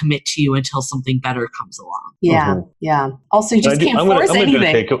 I'll commit to you until something better comes along. Yeah. Mm-hmm. Yeah. Also, you just can't force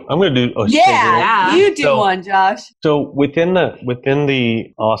anything. I'm going to do You do one, Josh. So within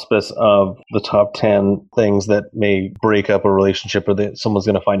the auspice of the top 10 things that may break up a relationship or that someone's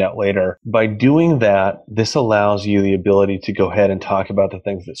going to find out later, by doing that, this allows you the ability to go ahead and talk about the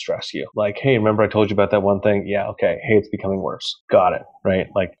things that stress you. Like, hey, remember I told you about that one thing? Yeah, okay. Hey, it's becoming worse. Got it. Right?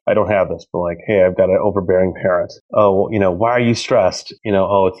 Like, I don't have this, but like, hey, I've got an overbearing parent. Oh, why are you stressed?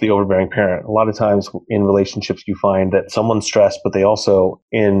 Oh, it's the overbearing parent. A lot of times in relationships, you find that someone's stressed, but they also,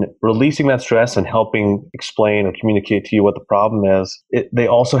 in releasing that stress and helping explain or communicate to you what the problem is, they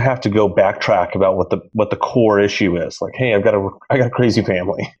also have to go backtrack about what the core issue is. Like, hey, I got a crazy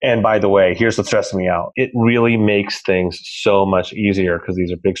family. And by the way, here's what's stressing me out. It really makes things so much easier because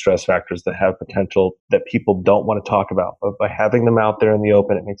these are big stress factors that have potential that people don't want to talk about. But by having them out there in the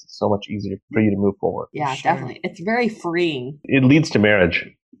open, it makes it so much easier for you to move forward. Yeah, definitely. It's very freeing. It leads to marriage.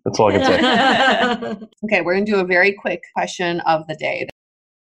 That's all I can say. Okay, we're going to do a very quick question of the day.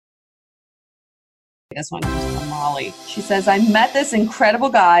 This one comes from Molly. She says, I met this incredible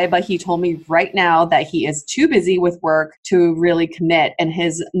guy, but he told me right now that he is too busy with work to really commit. And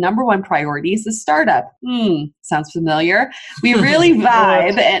his number one priority is the startup. Sounds familiar. We really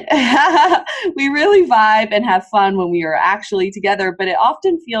vibe and have fun when we are actually together, but it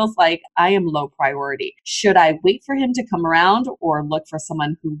often feels like I am low priority. Should I wait for him to come around or look for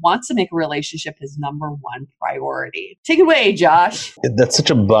someone who wants to make a relationship his number one priority? Take it away, Josh. That's such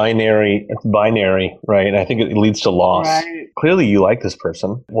a binary, right? And I think it leads to loss. Right. Clearly you like this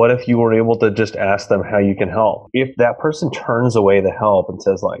person. What if you were able to just ask them how you can help? If that person turns away the help and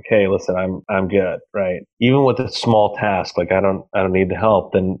says like, hey, listen, I'm good, right? Even with a small task, like I don't need the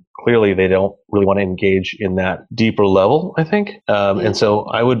help, then clearly they don't really want to engage in that deeper level, I think. And so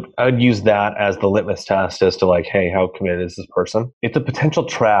I would use that as the litmus test as to like, hey, how committed is this person? It's a potential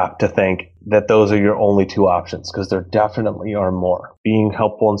trap to think that those are your only two options, because there definitely are more. Being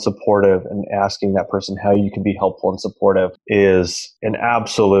helpful and supportive and asking that person how you can be helpful and supportive is an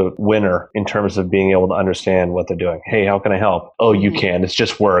absolute winner in terms of being able to understand what they're doing. Hey, how can I help? Oh, you can. It's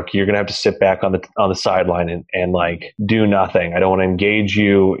just work. You're going to have to sit back on the sideline and like do nothing. I don't want to engage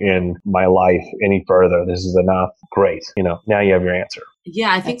you in my life any further. This is enough. Great. Now you have your answer.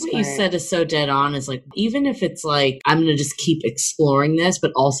 Yeah, I think That's what you great. said is so dead on is like, even if it's like, I'm going to just keep exploring this,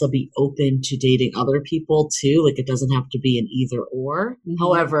 but also be open to dating other people too. Like it doesn't have to be an either or.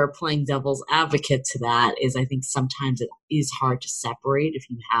 However, playing devil's advocate to that is I think sometimes it is hard to separate if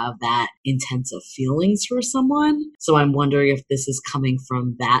you have that intensive feelings for someone. So I'm wondering if this is coming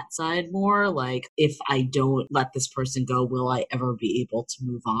from that side more. Like if I don't let this person go, will I ever be able to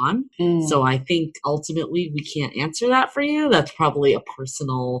move on? So I think ultimately we can't answer that for you. That's probably a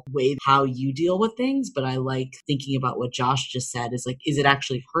personal way how you deal with things. But I like thinking about what Josh just said is like, is it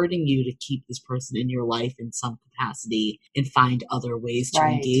actually hurting you to keep this person in your life in some capacity and find other ways to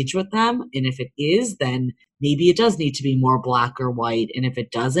engage with them? And if it is, then maybe it does need to be more black or white. And if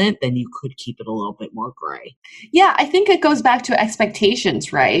it doesn't, then you could keep it a little bit more gray. Yeah, I think it goes back to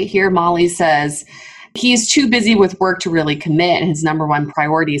expectations, right? Here, Molly says he's too busy with work to really commit, and his number one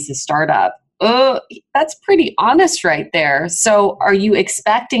priority is his startup. That's pretty honest right there. So are you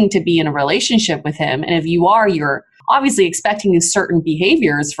expecting to be in a relationship with him? And if you are, you're obviously expecting certain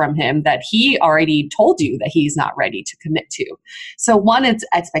behaviors from him that he already told you that he's not ready to commit to. So one, it's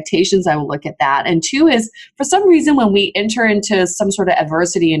expectations. I will look at that. And two is, for some reason, when we enter into some sort of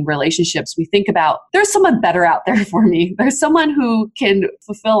adversity in relationships, we think about, there's someone better out there for me. There's someone who can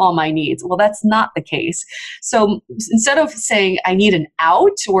fulfill all my needs. Well, that's not the case. So instead of saying, I need an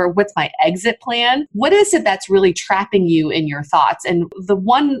out or what's my exit plan, what is it that's really trapping you in your thoughts? And the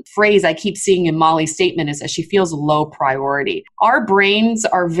one phrase I keep seeing in Molly's statement is that she feels low priority. Our brains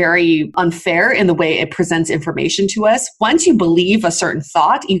are very unfair in the way it presents information to us. Once you believe a certain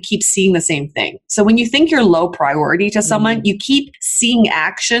thought, you keep seeing the same thing. So when you think you're low priority to someone, you keep seeing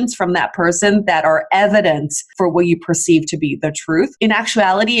actions from that person that are evidence for what you perceive to be the truth. In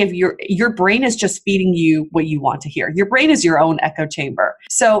actuality, if your brain is just feeding you what you want to hear. Your brain is your own echo chamber.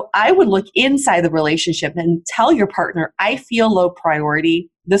 So I would look inside the relationship and tell your partner, I feel low priority.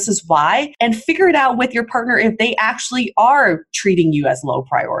 This is why, and figure it out with your partner if they actually are treating you as low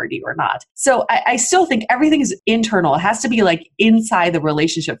priority or not. So I still think everything is internal. It has to be like inside the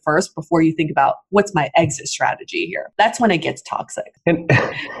relationship first before you think about what's my exit strategy here. That's when it gets toxic. And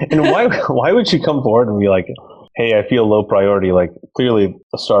why would you come forward and be like, hey, I feel low priority? Like clearly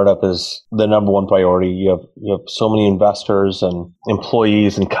a startup is the number one priority. You have so many investors and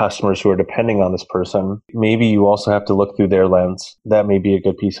employees and customers who are depending on this person. Maybe you also have to look through their lens. That may be a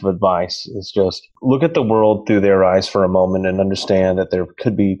good piece of advice, is just look at the world through their eyes for a moment and understand that there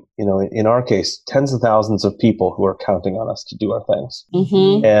could be, in our case, tens of thousands of people who are counting on us to do our things.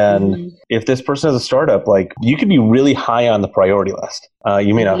 And if this person has a startup, like you could be really high on the priority list.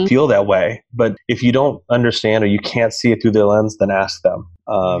 You may not feel that way, but if you don't understand or you can't see it through their lens, then ask them.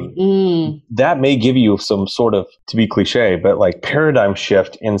 That may give you some sort of, to be cliche, but like paradigm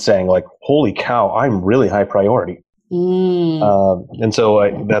shift in saying like, holy cow, I'm really high priority. And so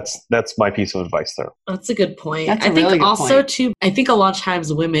that's my piece of advice there. That's a good point. That's I a think really good also point. too, I think a lot of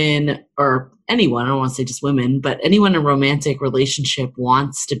times women or anyone, I don't want to say just women, but anyone in a romantic relationship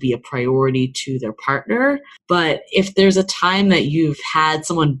wants to be a priority to their partner. But if there's a time that you've had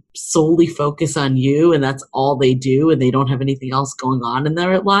someone solely focus on you and that's all they do and they don't have anything else going on in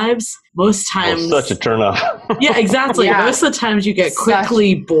their lives, most times... Such a turnoff. Yeah, exactly. Yeah. Most of the times you get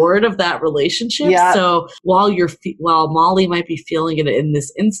quickly bored of that relationship. Yeah. So while Molly might be feeling it in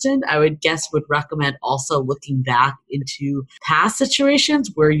this instant, I would recommend also looking back into past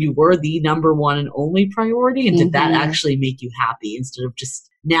situations where you were the number one and only priority, and did that actually make you happy instead of just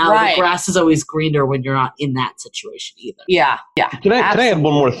now the grass is always greener when you're not in that situation either. Yeah. Can I add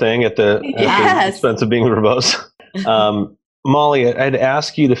one more thing at the expense of being verbose? Molly, I'd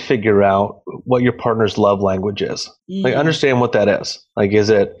ask you to figure out what your partner's love language is. Like, understand what that is. Like, is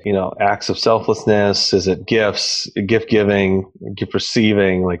it, acts of selflessness? Is it gifts, gift giving, gift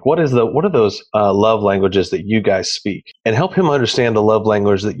receiving? Like, what are those love languages that you guys speak? And help him understand the love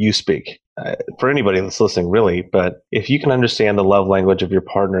language that you speak. For anybody that's listening, really, but if you can understand the love language of your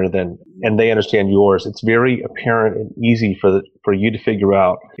partner, and they understand yours, it's very apparent and easy for you to figure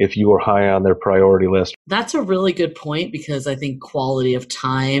out if you are high on their priority list. That's a really good point, because I think quality of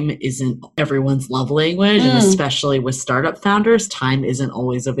time isn't everyone's love language, and especially with startup founders, time isn't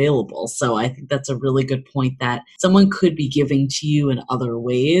always available. So I think that's a really good point, that someone could be giving to you in other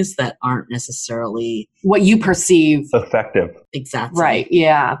ways that aren't necessarily what you perceive effective. Exactly. Right.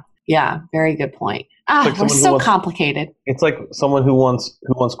 Yeah, very good point. We're so complicated. It's like someone who wants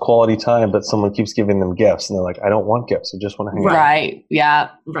quality time, but someone keeps giving them gifts, and they're like, I don't want gifts. I just want to hang out. Right.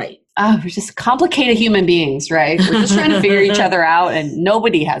 Yeah. Right. We're just complicated human beings, right? We're just trying to figure each other out, and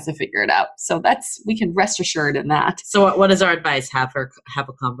nobody has to figure it out. So we can rest assured in that. So what is our advice? Have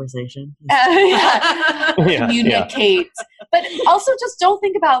a conversation. Communicate. But also just don't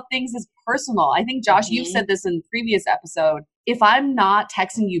think about things as personal. I think, Josh, you've said this in the previous episode. If I'm not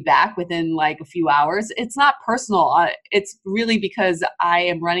texting you back within like a few hours, it's not personal. It's really because I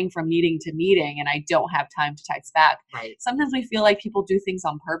am running from meeting to meeting and I don't have time to text back. Right. Sometimes we feel like people do things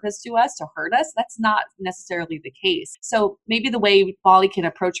on purpose to us, to hurt us. That's not necessarily the case. So maybe the way Molly can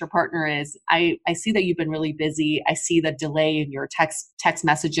approach her partner is, I see that you've been really busy. I see the delay in your text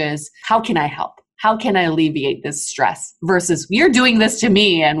messages. How can I help? How can I alleviate this stress? Versus, you're doing this to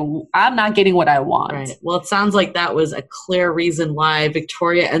me and I'm not getting what I want. Right. Well, it sounds like that was a clear reason why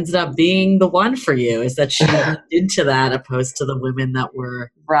Victoria ended up being the one for you, is that she went into that opposed to the women that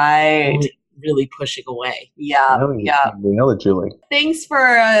were really pushing away. Yeah. We know it, Julie. Thanks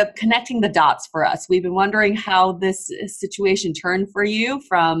for connecting the dots for us. We've been wondering how this situation turned for you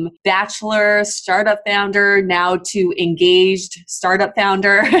from bachelor, startup founder, now to engaged startup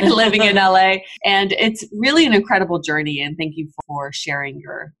founder living in LA. And it's really an incredible journey. And thank you for sharing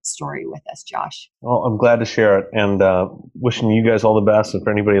your story with us, Josh. Well, I'm glad to share it, and wishing you guys all the best. And for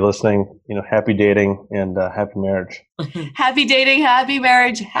anybody listening, happy dating and happy marriage. Happy dating, happy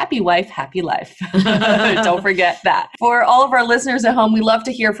marriage, happy wife, happy life. Don't forget that. For all of our listeners at home, we love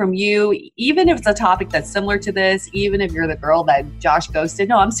to hear from you, even if it's a topic that's similar to this, even if you're the girl that Josh ghosted.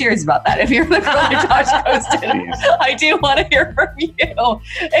 No, I'm serious about that. If you're the girl that Josh ghosted, I do want to hear from you.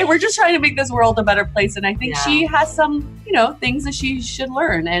 Hey, we're just trying to make this world a better place. And I think she has some, things that she should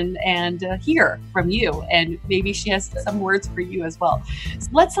learn and hear from you. And maybe she has some words for you as well. So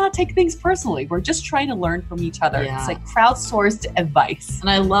let's not take things personally. We're just trying to learn from each other. Yeah. It's like crowdsourced advice. And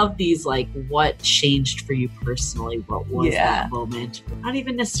I love these, like, what changed for you personally? What was that moment? Not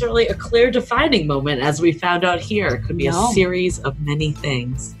even necessarily a clear defining moment, as we found out here. It could be a series of many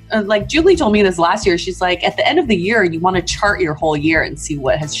things. Like Julie told me this last year, she's like, at the end of the year, you want to chart your whole year and see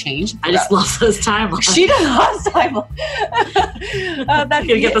what has changed. I just love those timelines. She does love timelines. That's going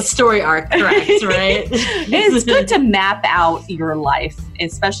to get the story arc correct, right? It's good to map out your life,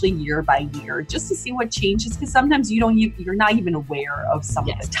 especially year by year, just to see what changes. Because sometimes you're not even aware of some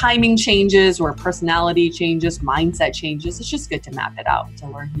of the timing changes or personality changes, mindset changes. It's just good to map it out to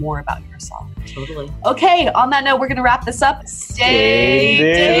learn more about yourself. Totally. Okay, on that note, we're going to wrap this up.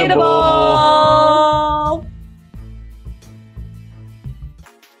 Stay dateable.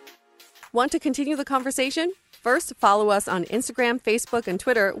 Want to continue the conversation? First, follow us on Instagram, Facebook, and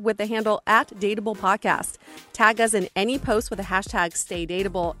Twitter with the handle @DateablePodcast. Tag us in any post with the hashtag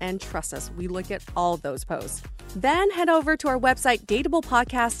StayDateable, and trust us, we look at all of those posts. Then head over to our website,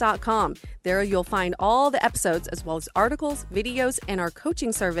 dateablepodcast.com. There you'll find all the episodes as well as articles, videos, and our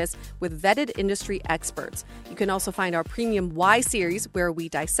coaching service with vetted industry experts. You can also find our premium Why series, where we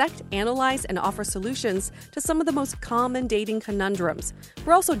dissect, analyze, and offer solutions to some of the most common dating conundrums.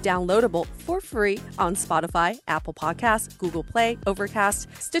 We're also downloadable for free on Spotify, Apple Podcasts, Google Play, Overcast,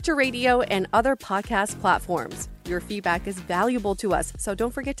 Stitcher Radio, and other podcast platforms. Your feedback is valuable to us, so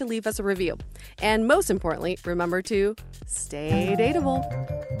don't forget to leave us a review. And most importantly, remember to stay dateable.